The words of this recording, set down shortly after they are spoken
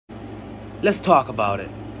let's talk about it.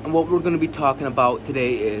 And what we're going to be talking about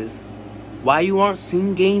today is why you aren't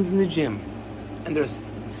seeing gains in the gym. And there's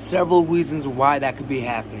several reasons why that could be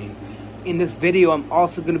happening. In this video, I'm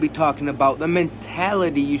also going to be talking about the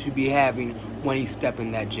mentality you should be having when you step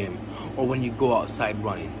in that gym or when you go outside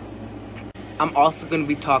running. I'm also going to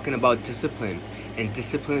be talking about discipline, and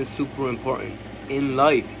discipline is super important in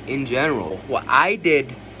life in general. What I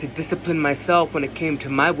did to discipline myself when it came to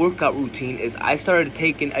my workout routine is I started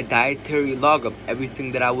taking a dietary log of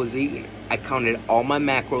everything that I was eating. I counted all my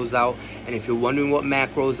macros out, and if you're wondering what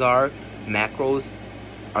macros are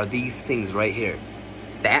these things right here: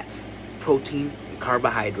 fats, protein, and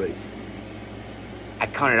carbohydrates. I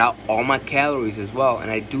counted out all my calories as well,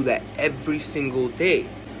 and I do that every single day.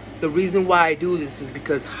 The reason why I do this is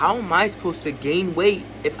because how am I supposed to gain weight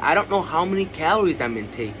if I don't know how many calories I'm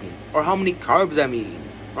intaking, or how many carbs I'm eating,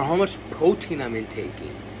 or how much protein I'm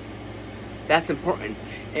intaking? That's important.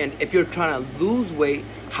 And if you're trying to lose weight,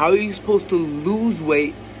 how are you supposed to lose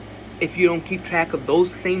weight if you don't keep track of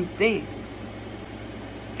those same things?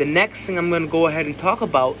 The next thing I'm going to go ahead and talk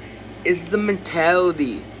about is the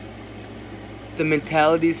mentality. The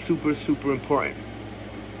mentality is super, super important.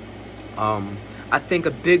 I think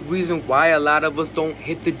a big reason why a lot of us don't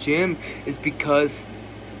hit the gym is because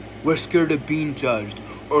we're scared of being judged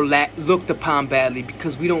or looked upon badly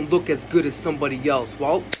because we don't look as good as somebody else.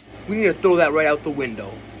 Well, we need to throw that right out the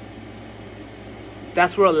window.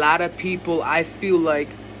 That's where a lot of people, I feel like,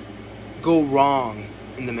 go wrong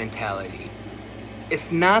in the mentality.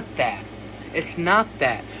 It's not that. It's not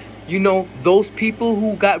that. You know, those people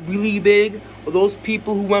who got really big, or those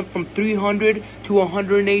people who went from 300 to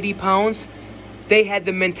 180 pounds, they had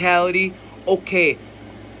the mentality, okay,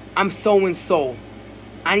 I'm so-and-so.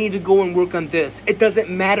 I need to go and work on this. It doesn't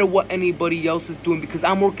matter what anybody else is doing because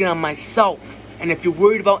I'm working on myself. And if you're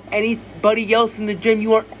worried about anybody else in the gym,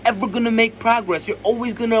 you aren't ever going to make progress. You're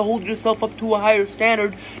always going to hold yourself up to a higher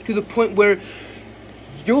standard to the point where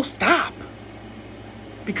you'll stop.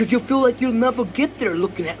 Because you'll feel like you'll never get there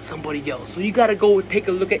looking at somebody else. So you got to go and take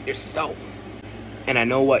a look at yourself. And I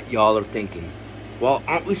know what y'all are thinking. Well,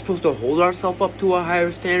 aren't we supposed to hold ourselves up to a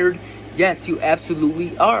higher standard? Yes, you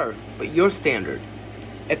absolutely are. But your standard.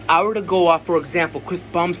 If I were to go off, for example, Chris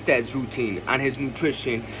Bumstead's routine on his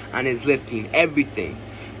nutrition, on his lifting, everything,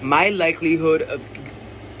 my likelihood of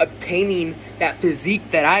obtaining that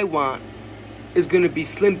physique that I want is going to be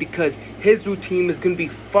slim because his routine is going to be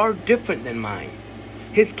far different than mine.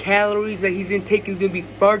 His calories that he's intaking is going to be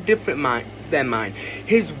far different than mine.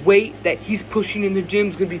 His weight that he's pushing in the gym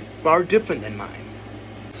is going to be far different than mine.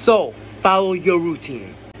 So, follow your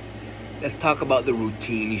routine. Let's talk about the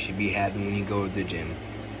routine you should be having when you go to the gym.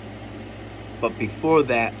 But before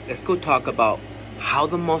that, let's go talk about how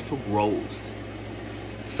the muscle grows.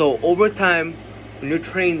 So, over time, when you're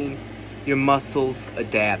training, your muscles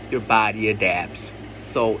adapt, your body adapts.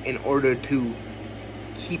 So, in order to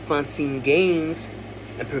keep on seeing gains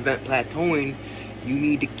and prevent plateauing, you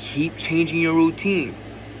need to keep changing your routine,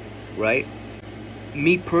 right?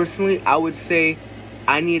 Me personally, I would say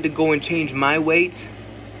I need to go and change my weights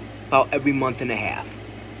about every month and a half.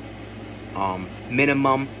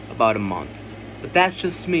 Minimum about a month. But that's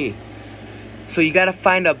just me. So you gotta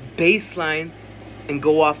find a baseline and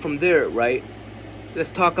go off from there, right? Let's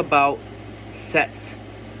talk about sets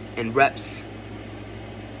and reps.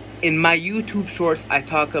 In my YouTube shorts, I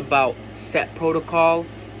talk about set protocol,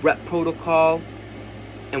 rep protocol,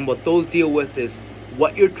 and what those deal with is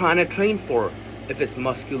what you're trying to train for. If it's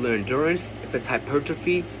muscular endurance, if it's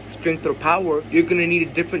hypertrophy, strength or power, you're gonna need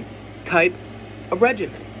a different type of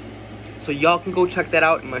regimen. So y'all can go check that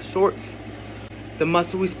out in my shorts. The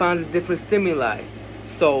muscle responds to different stimuli.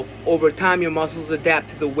 So over time, your muscles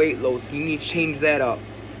adapt to the weight load, so you need to change that up.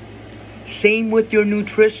 Same with your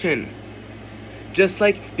nutrition. Just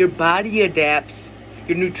like your body adapts,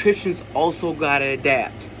 your nutrition's also gotta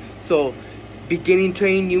adapt. So beginning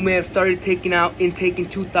training, you may have started intaking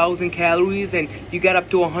 2,000 calories and you got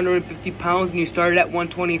up to 150 pounds and you started at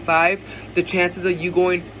 125. The chances of you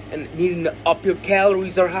going and needing to up your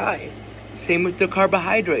calories are high. Same with the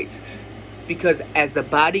carbohydrates. Because as the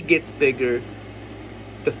body gets bigger,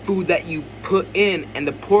 the food that you put in and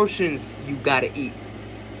the portions you gotta eat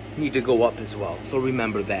need to go up as well. So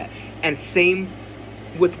remember that. And same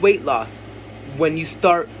with weight loss. When you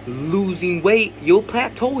start losing weight, you'll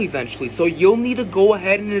plateau eventually. So you'll need to go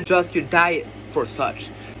ahead and adjust your diet for such.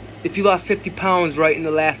 If you lost 50 pounds right in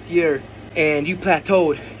the last year and you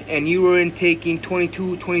plateaued and you were intaking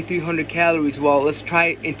 2,300 calories, well, let's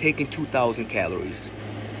try intaking 2,000 calories.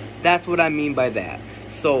 That's what I mean by that.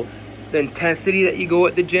 So the intensity that you go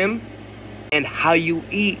at the gym and how you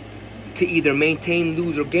eat to either maintain,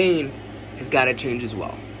 lose, or gain has got to change as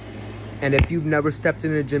well. And if you've never stepped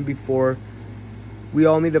in a gym before, we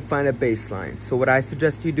all need to find a baseline. So what I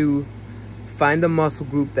suggest you do, find the muscle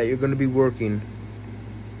group that you're going to be working.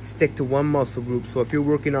 Stick to one muscle group. So if you're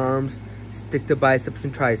working arms, stick to biceps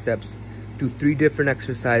and triceps. Do 3 different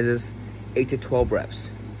exercises, 8 to 12 reps,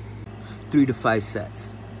 3 to 5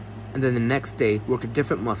 sets. And then the next day, work a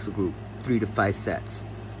different muscle group, 3 to 5 sets,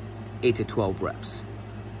 8 to 12 reps.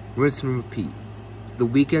 Rinse and repeat. The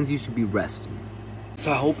weekends you should be resting.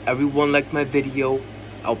 So I hope everyone liked my video.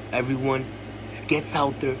 I hope everyone gets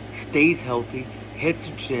out there, stays healthy, hits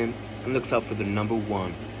the gym, and looks out for the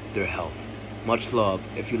 #1, their health. Much love.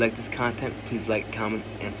 If you like this content, please like, comment,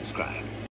 and subscribe.